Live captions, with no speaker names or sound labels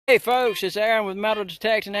Hey folks, it's Aaron with Metal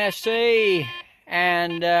Detecting SC,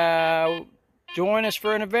 and join us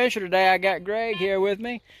for an adventure today. I got Greg here with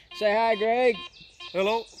me. Say hi, Greg.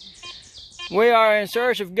 Hello. We are in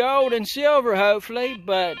search of gold and silver, hopefully,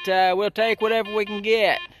 but we'll take whatever we can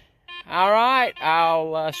get. All right,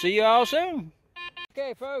 I'll see you all soon.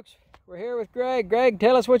 Okay, folks, we're here with Greg. Greg,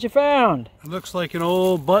 tell us what you found. It looks like an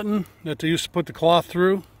old button that they used to put the cloth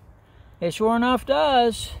through. It sure enough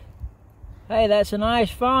does. Hey, that's a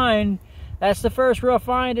nice find. That's the first real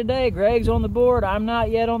find today. Greg's on the board. I'm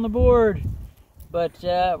not yet on the board, but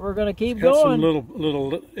we're going to keep It's got going. some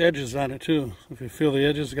little edges on it too. If you feel the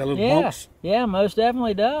edges, it's got little bumps. Yeah, most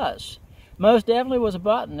definitely does. Most definitely was a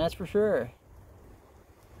button, that's for sure.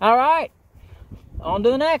 All right, on to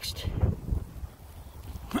the next.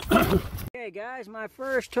 Okay, guys, my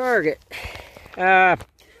first target. Let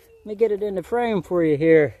me get it in the frame for you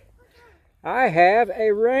here. I have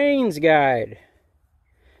a Rains guide.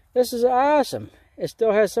 This is awesome. It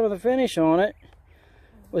still has some of the finish on it.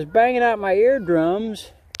 Was banging out my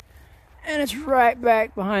eardrums, and it's right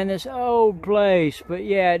back behind this old place. But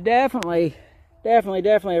yeah, definitely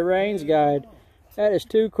a Rains guide. That is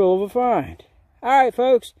too cool of a find. All right,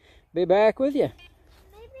 folks, be back with you.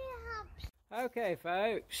 Okay,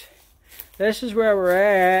 folks, this is where we're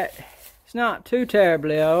at. It's not too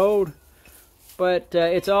terribly old, but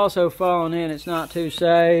it's also fallen in. It's not too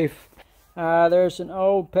safe. There's an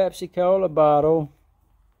old Pepsi Cola bottle.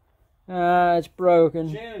 It's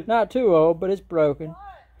broken. Not too old, but it's broken.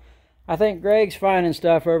 I think Greg's finding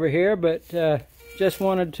stuff over here, but just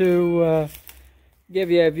wanted to give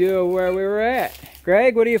you a view of where we were at.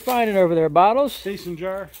 Greg, what are you finding over there? Bottles? Mason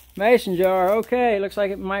jar. Mason jar. Okay, looks like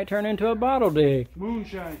it might turn into a bottle dig.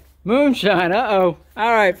 Moonshine. Moonshine. Uh-oh.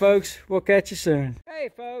 All right, folks. We'll catch you soon. Hey,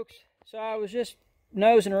 folks. So I was just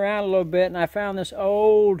nosing around a little bit, and I found this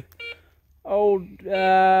old,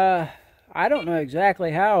 I don't know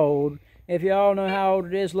exactly how old. If you all know how old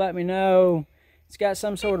it is, let me know. It's got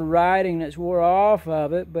some sort of writing that's wore off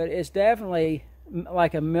of it, but it's definitely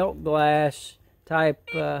like a milk glass type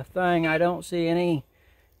thing. I don't see any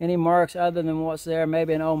marks other than what's there.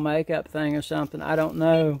 Maybe an old makeup thing or something. I don't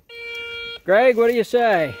know. Greg, what do you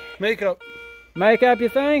say? Makeup. Makeup, you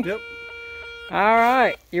think? Yep. All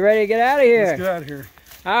right, you ready to get out of here? Let's get out of here.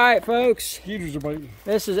 All right, folks. Skeeters are biting.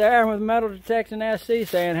 This is Aaron with Metal Detecting SC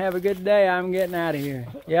saying have a good day. I'm getting out of here.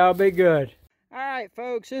 Y'all be good. All right,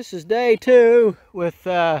 folks, this is day 2 with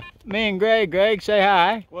me and Greg. Greg, say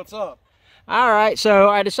hi. What's up? All right, so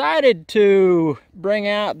I decided to bring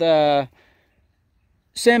out the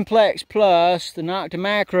Simplex Plus, the Nocta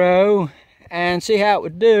Macro, and see how it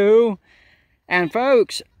would do. And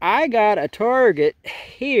folks, I got a target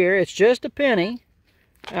here. It's just a penny,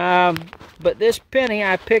 but this penny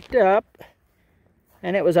I picked up,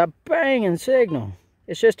 and it was a banging signal.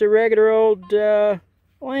 It's just a regular old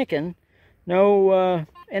Lincoln. No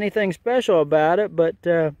anything special about it, but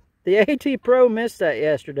the AT Pro missed that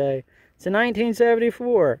yesterday. It's a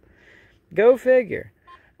 1974. Go figure.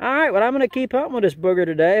 All right, well, I'm going to keep hunting with this booger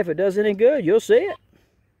today. If it does any good, you'll see it.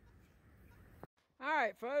 All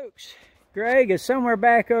right, folks. Greg is somewhere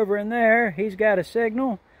back over in there. He's got a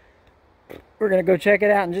signal. We're going to go check it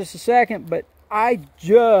out in just a second. But I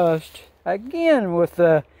just, again, with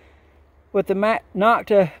the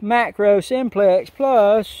Nocta Macro Simplex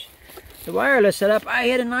Plus, the wireless setup, I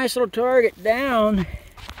hit a nice little target down.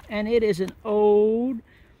 And it is an old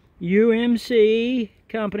UMC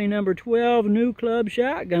company number 12 new club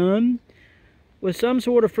shotgun with some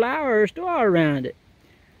sort of flower or star around it.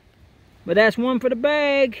 But that's one for the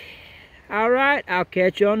bag. All right, I'll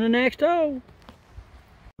catch you on the next hole.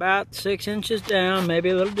 About 6 inches down, maybe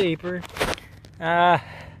a little deeper.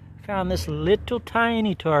 Found this little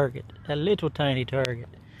tiny target. A little tiny target.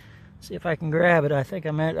 See if I can grab it. I think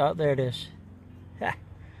I meant, oh, there it is. Ha.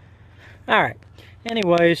 All right.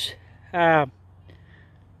 Anyways, it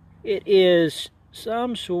is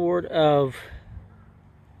some sort of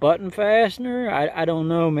button fastener. I don't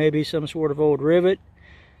know, maybe some sort of old rivet.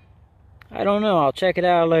 I don't know. I'll check it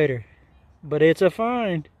out later. But it's a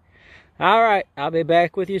find. All right, I'll be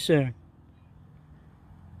back with you soon.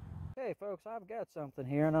 Hey, folks, I've got something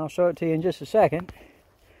here, and I'll show it to you in just a second.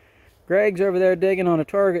 Greg's over there digging on a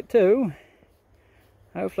target, too.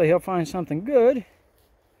 Hopefully he'll find something good.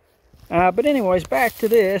 But anyways, back to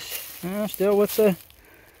this. Still with the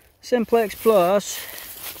Simplex Plus.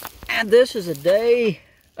 And this is a day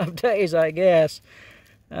of days, I guess.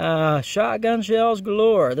 Shotgun shells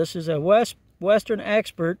galore. This is a Western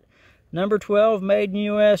Expert number 12 made in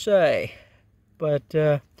USA. But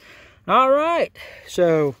all right,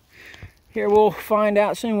 so here we'll find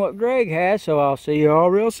out soon what Greg has, so I'll see you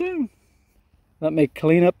all real soon. let me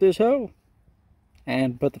clean up this hole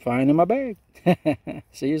and put the find in my bag.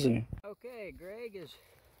 See you soon. Okay, Greg is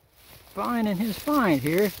finding his find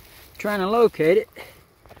here, trying to locate it.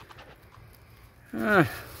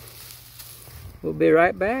 We'll be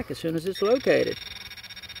right back as soon as it's located.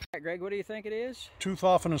 All right, Greg, what do you think it is? Tooth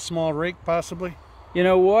off in a small rake, possibly. You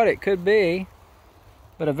know what? It could be,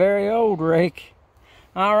 but a very old rake.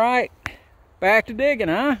 All right, back to digging,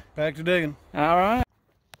 huh? Back to digging. All right.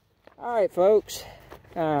 All right, folks.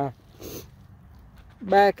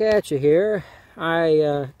 Back at you here.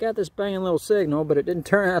 I got this banging little signal, but it didn't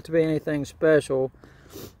turn out to be anything special.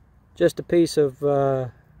 Just a piece of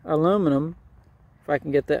aluminum, if I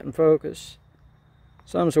can get that in focus.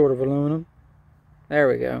 Some sort of aluminum. There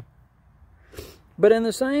we go. But in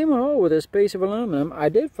the same hole with this piece of aluminum, I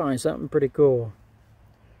did find something pretty cool.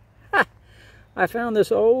 Ha! I found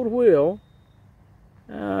this old wheel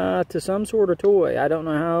to some sort of toy. I don't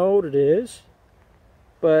know how old it is,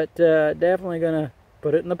 but definitely gonna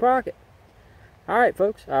put it in the pocket. Alright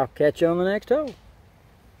folks, I'll catch you on the next hole.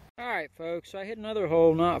 Alright folks, I hit another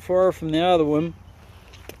hole not far from the other one.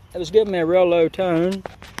 It was giving me a real low tone,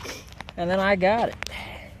 and then I got it.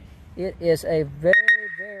 It is a very,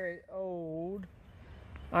 very old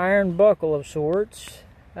iron buckle of sorts.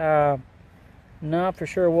 Not for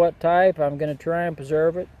sure what type. I'm going to try and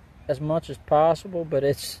preserve it as much as possible, but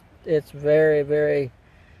it's very, very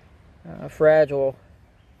fragile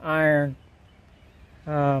iron.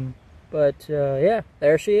 Yeah,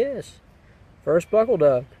 there she is. First buckle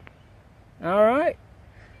dug. All right,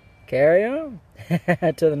 carry on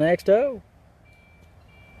to the next hole.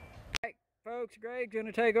 All right, folks, Greg's going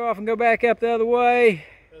to take off and go back up the other way.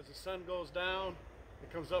 As the sun goes down,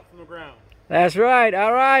 it comes up from the ground. That's right.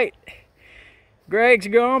 All right. Greg's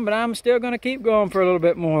gone, but I'm still going to keep going for a little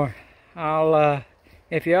bit more.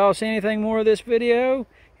 If y'all see anything more of this video,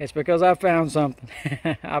 it's because I found something.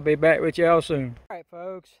 I'll be back with y'all soon. All right,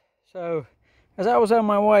 folks. So, as I was on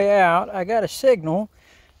my way out, I got a signal,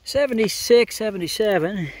 76,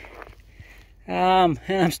 77. And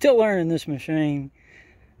I'm still learning this machine.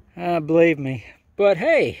 Believe me. But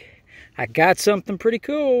hey, I got something pretty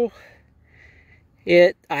cool.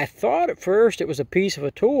 I thought at first it was a piece of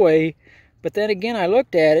a toy, but then again I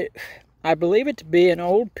looked at it. I believe it to be an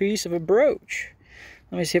old piece of a brooch.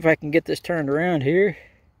 Let me see if I can get this turned around here.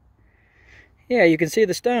 Yeah, you can see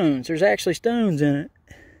the stones. There's actually stones in it.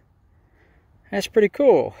 That's pretty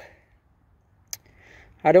cool.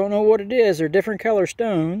 I don't know what it is. They're different color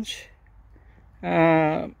stones.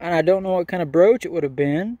 And I don't know what kind of brooch it would have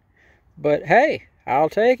been. But hey, I'll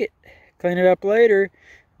take it. Clean it up later,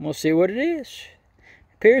 and we'll see what it is.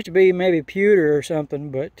 Appears to be maybe pewter or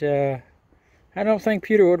something, but I don't think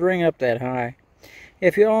pewter would ring up that high.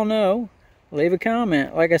 If you all know, leave a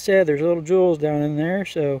comment. Like I said, there's little jewels down in there,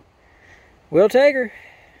 so we'll take her.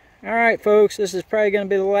 Alright folks, this is probably going to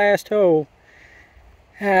be the last hole.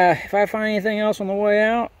 If I find anything else on the way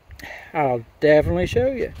out, I'll definitely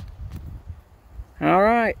show you.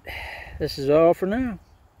 Alright, this is all for now.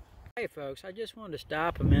 Hey folks, I just wanted to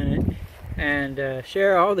stop a minute and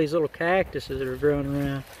share all these little cactuses that are growing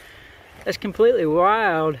around. That's completely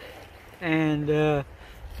wild and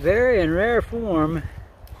very in rare form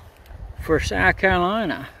for South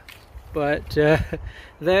Carolina. But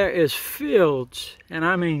there is fields, and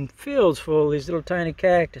I mean fields full of these little tiny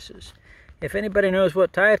cactuses. If anybody knows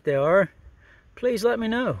what type they are, please let me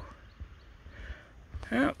know.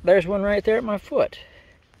 Well, there's one right there at my foot.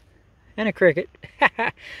 And a cricket.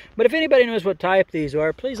 But if anybody knows what type these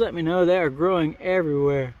are, please let me know. They are growing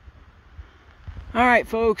everywhere. Alright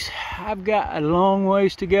folks, I've got a long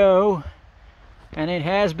ways to go. And it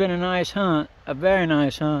has been a nice hunt. A very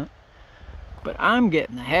nice hunt. But I'm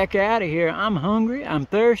getting the heck out of here. I'm hungry, I'm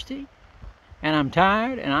thirsty, and I'm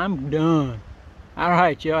tired, and I'm done.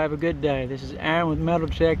 Alright, y'all have a good day. This is Aaron with Metal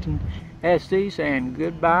Detecting SC saying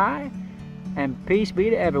goodbye, and peace be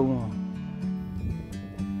to everyone.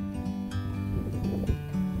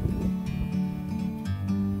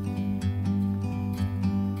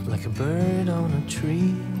 Like a bird on a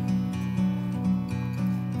tree,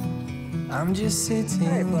 I'm just sitting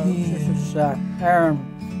Hey folks, here. this is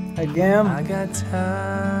Aaron again. I got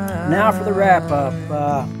time. Now for the wrap up.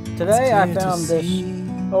 Today I found this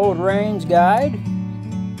old range guide,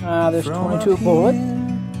 this 22 bullet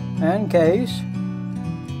and case,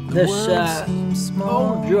 this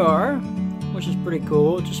old jar, which is pretty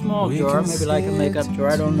cool. It's a small jar, maybe like a makeup jar,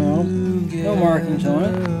 I don't know. No markings on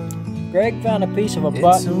it. Greg found a piece of a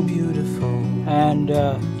button and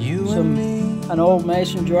an old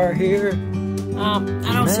mason jar here. I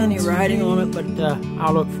don't see any writing on it, but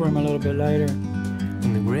I'll look for him a little bit later.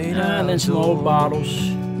 And then some old bottles.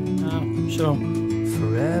 So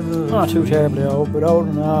whatever. Not too terribly old, but old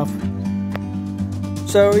enough.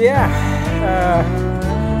 So yeah,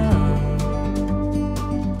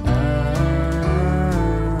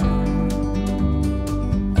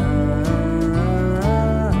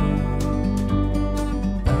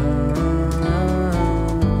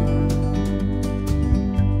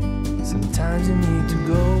 sometimes you need to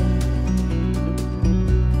go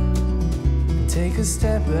and take a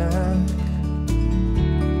step back.